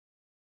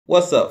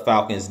What's up,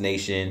 Falcons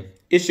Nation?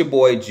 It's your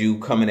boy Jew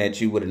coming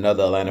at you with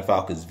another Atlanta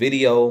Falcons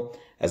video.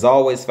 As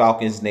always,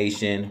 Falcons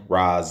Nation,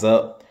 rise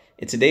up.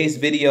 In today's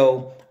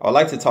video, I would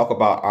like to talk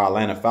about our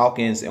Atlanta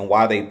Falcons and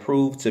why they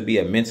prove to be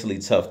a mentally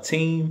tough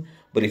team.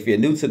 But if you're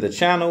new to the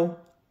channel,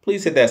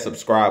 please hit that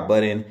subscribe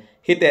button.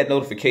 Hit that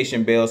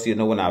notification bell so you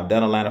know when I've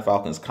done Atlanta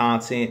Falcons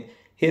content.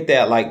 Hit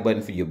that like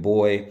button for your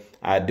boy.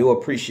 I do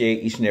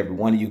appreciate each and every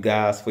one of you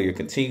guys for your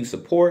continued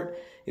support.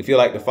 If you'd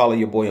like to follow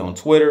your boy on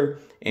Twitter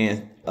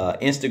and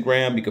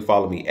Instagram, you can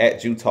follow me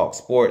at Jew Talk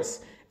Sports.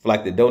 If you'd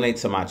like to donate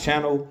to my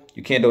channel,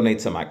 you can donate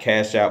to my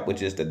Cash App,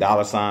 which is the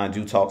 $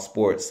 Jew Talk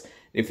Sports.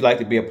 If you'd like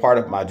to be a part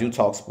of my Jew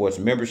Talk Sports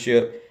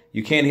membership,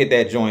 you can hit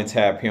that join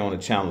tab here on the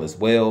channel as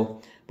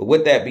well. But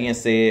with that being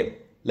said,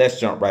 let's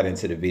jump right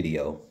into the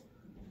video.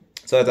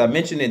 So as I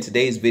mentioned in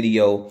today's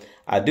video,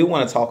 I do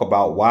want to talk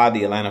about why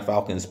the Atlanta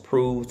Falcons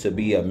prove to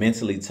be a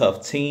mentally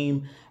tough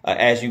team.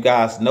 As you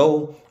guys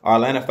know, our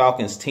Atlanta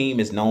Falcons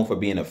team is known for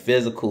being a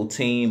physical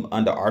team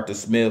under Arthur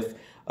Smith.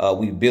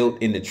 We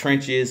built in the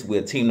trenches.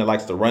 We're a team that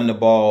likes to run the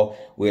ball.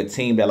 We're a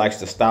team that likes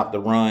to stop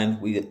the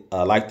run. We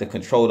like to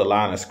control the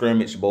line of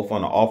scrimmage, both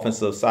on the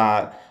offensive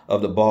side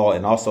of the ball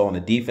and also on the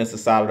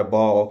defensive side of the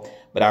ball.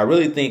 But I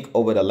really think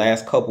over the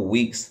last couple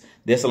weeks,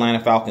 this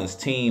Atlanta Falcons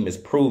team has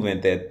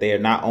proven that they're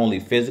not only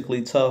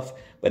physically tough,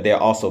 but they're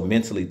also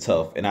mentally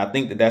tough. And I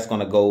think that that's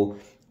going to go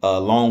a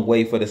long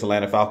way for this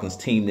Atlanta Falcons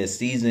team this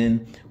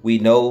season. We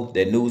know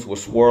that news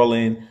was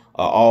swirling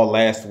all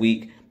last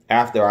week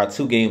after our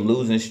 2-game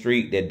losing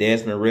streak that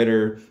Desmond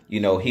Ridder,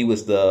 he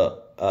was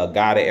the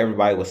guy that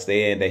everybody was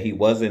saying that he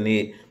wasn't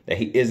it, that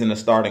he isn't a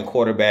starting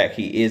quarterback.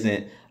 He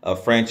isn't a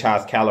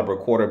franchise caliber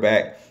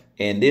quarterback.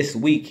 And this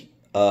week,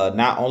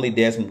 not only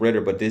Desmond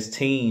Ridder, but this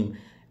team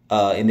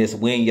in this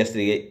win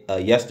yesterday,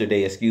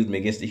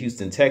 against the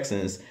Houston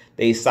Texans,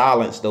 they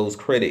silenced those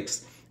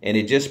critics. And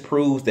it just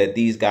proves that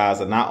these guys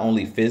are not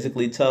only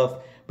physically tough,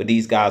 but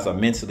these guys are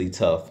mentally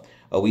tough.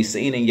 We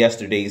seen in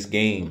yesterday's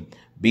game,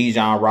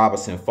 Bijan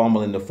Robinson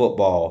fumbling the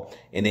football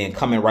and then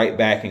coming right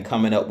back and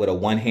coming up with a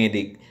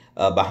one-handed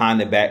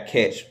behind-the-back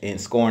catch and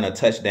scoring a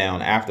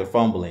touchdown after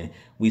fumbling.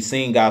 We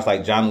seen guys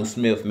like Jonnu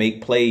Smith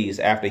make plays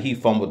after he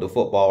fumbled the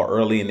football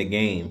early in the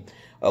game.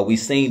 We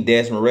seen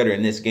Desmond Ridder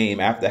in this game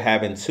after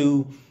having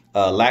two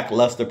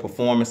lackluster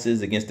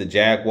performances against the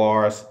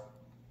Jaguars.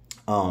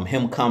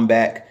 Him come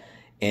back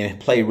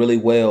and play really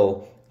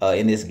well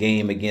in this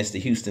game against the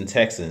Houston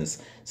Texans.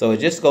 So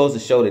it just goes to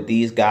show that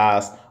these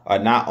guys are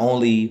not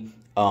only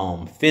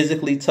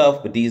physically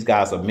tough, but these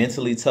guys are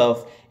mentally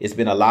tough. It's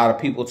been a lot of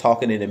people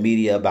talking in the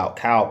media about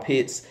Kyle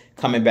Pitts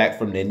coming back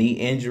from the knee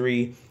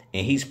injury,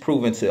 and he's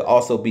proven to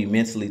also be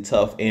mentally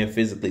tough and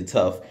physically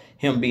tough.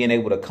 Him being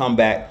able to come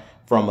back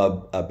from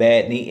a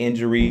bad knee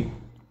injury,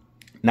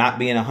 not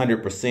being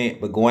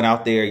 100%, but going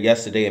out there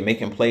yesterday and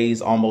making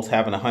plays, almost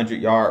having a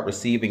 100-yard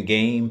receiving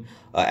game.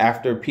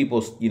 After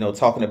people,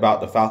 talking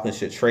about the Falcons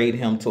should trade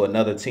him to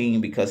another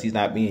team because he's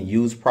not being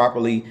used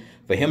properly,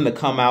 for him to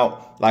come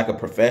out like a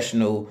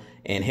professional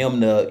and him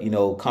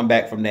to, come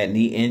back from that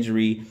knee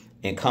injury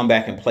and come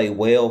back and play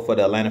well for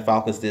the Atlanta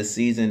Falcons this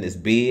season is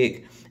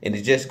big. And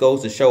it just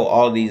goes to show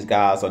all of these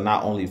guys are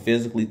not only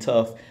physically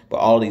tough, but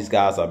all of these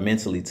guys are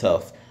mentally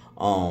tough.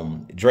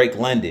 Drake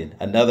London,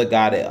 another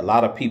guy that a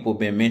lot of people have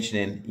been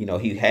mentioning,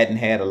 he hadn't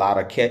had a lot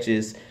of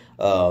catches.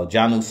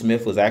 Jonnu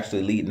Smith was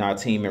actually leading our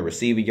team in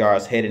receiving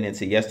yards heading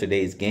into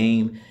yesterday's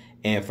game.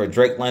 And for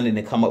Drake London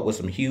to come up with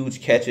some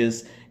huge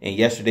catches in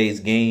yesterday's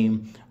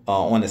game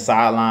on the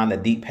sideline, a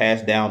deep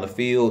pass down the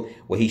field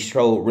where he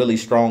showed really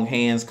strong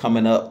hands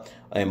coming up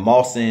and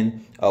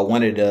mossing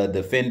one of the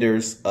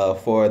defenders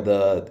for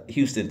the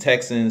Houston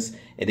Texans.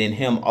 And then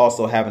him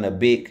also having a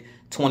big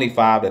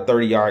 25 to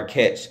 30-yard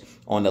catch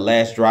on the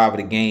last drive of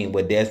the game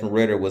where Desmond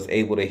Ridder was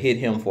able to hit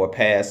him for a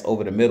pass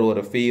over the middle of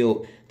the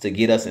field to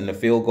get us in the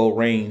field goal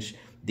range.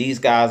 These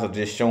guys are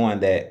just showing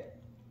that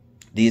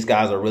these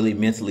guys are really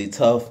mentally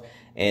tough.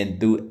 And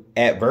through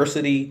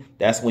adversity,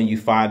 that's when you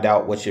find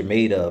out what you're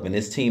made of. And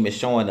this team is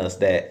showing us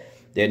that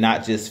they're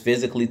not just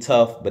physically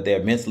tough, but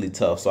they're mentally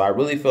tough. So I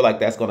really feel like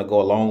that's going to go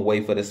a long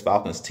way for this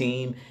Falcons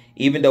team.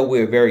 Even though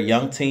we're a very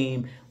young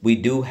team, we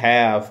do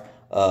have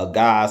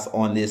guys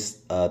on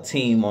this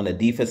team on the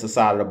defensive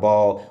side of the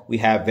ball. We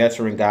have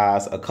veteran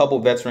guys, a couple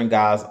veteran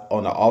guys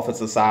on the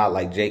offensive side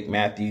like Jake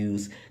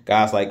Matthews,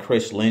 guys like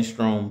Chris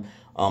Lindstrom.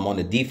 On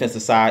the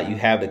defensive side, you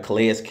have the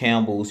Calais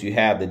Campbells, you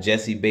have the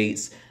Jesse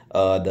Bates,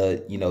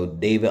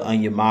 David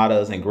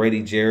Onyematas and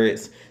Grady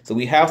Jarrett's. So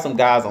we have some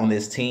guys on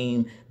this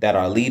team that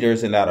are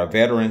leaders and that are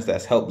veterans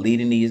that's helped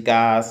leading these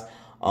guys.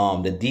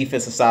 The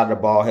defensive side of the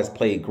ball has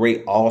played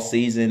great all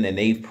season, and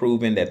they've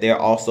proven that they're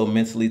also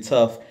mentally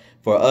tough.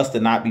 For us to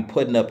not be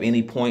putting up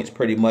any points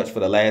pretty much for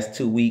the last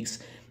 2 weeks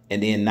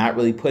and then not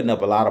really putting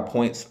up a lot of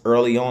points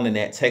early on in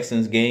that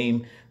Texans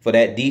game, for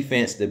that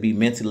defense to be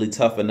mentally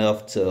tough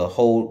enough to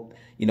hold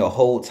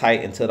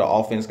tight until the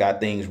offense got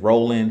things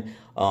rolling.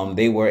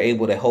 They were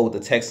able to hold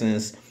the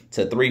Texans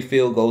to 3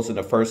 field goals in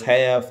the first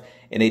half,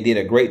 and they did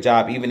a great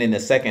job even in the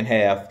second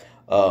half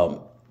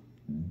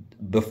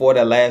before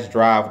that last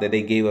drive that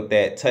they gave up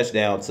that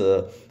touchdown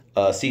to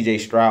C.J.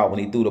 Stroud when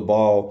he threw the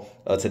ball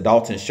to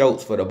Dalton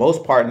Schultz. For the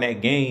most part in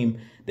that game,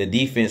 the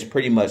defense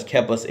pretty much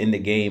kept us in the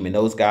game, and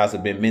those guys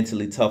have been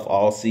mentally tough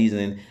all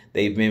season.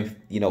 They've been,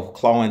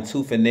 clawing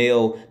tooth and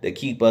nail to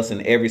keep us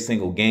in every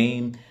single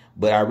game.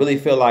 But I really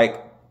feel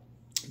like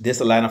this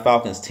Atlanta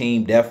Falcons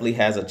team definitely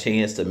has a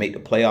chance to make the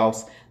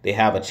playoffs. They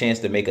have a chance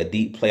to make a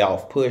deep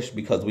playoff push,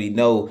 because we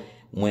know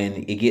when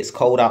it gets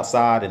cold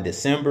outside in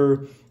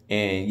December,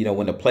 and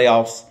when the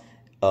playoffs,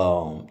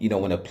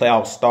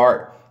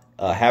 start,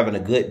 having a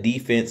good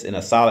defense and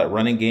a solid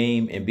running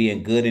game and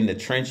being good in the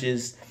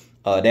trenches,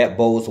 that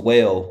bodes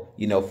well,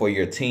 for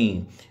your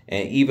team.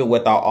 And even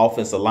with our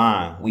offensive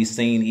line, we've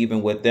seen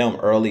even with them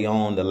early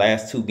on, the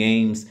last 2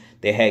 games,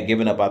 they had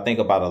given up, I think,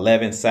 about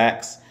 11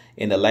 sacks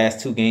in the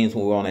last 2 games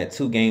when we were on that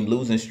 2-game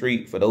losing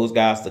streak. For those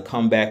guys to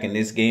come back in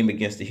this game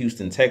against the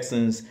Houston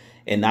Texans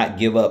and not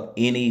give up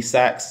any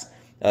sacks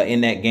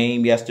in that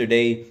game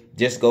yesterday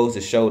just goes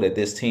to show that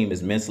this team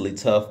is mentally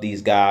tough.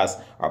 These guys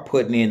are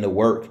putting in the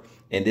work,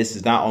 and this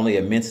is not only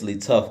a mentally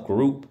tough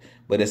group,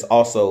 but it's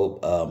also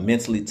a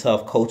mentally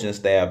tough coaching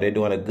staff. They're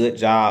doing a good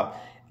job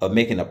of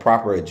making the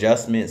proper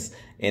adjustments,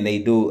 and they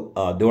doing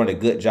a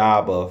good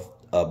job of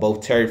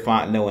both Terry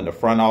Fontenot in the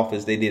front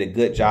office. They did a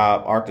good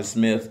job, Arthur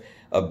Smith,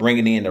 of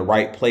bringing in the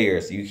right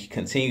players. You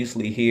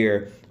continuously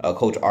hear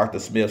Coach Arthur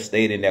Smith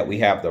stating that we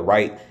have the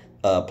right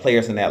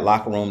players in that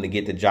locker room to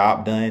get the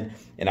job done.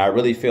 And I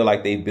really feel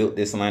like they built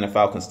this Atlanta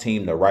Falcons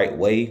team the right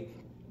way,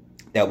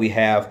 that we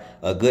have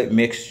a good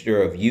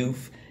mixture of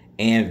youth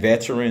and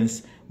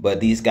veterans.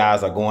 But these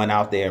guys are going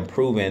out there and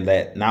proving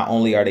that not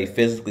only are they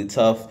physically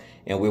tough,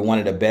 and we're one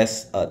of the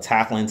best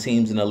tackling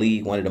teams in the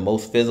league, one of the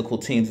most physical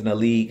teams in the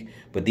league,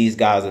 but these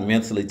guys are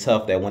mentally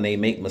tough, that when they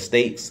make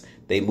mistakes,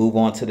 they move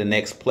on to the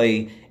next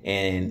play,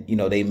 and,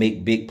 they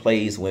make big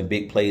plays when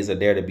big plays are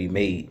there to be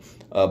made.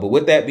 But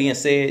with that being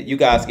said, you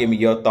guys give me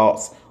your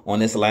thoughts on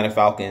this Atlanta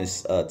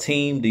Falcons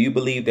team. Do you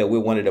believe that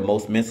we're one of the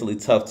most mentally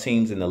tough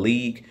teams in the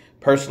league?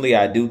 Personally,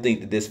 I do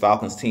think that this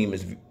Falcons team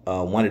is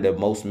one of the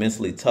most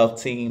mentally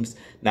tough teams,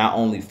 not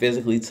only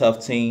physically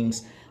tough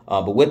teams.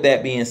 But with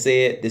that being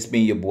said, this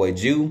being your boy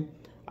Jew,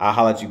 I'll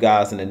holler at you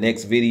guys in the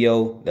next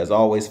video. As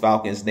always,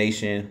 Falcons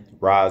Nation,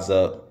 rise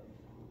up.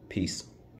 Peace.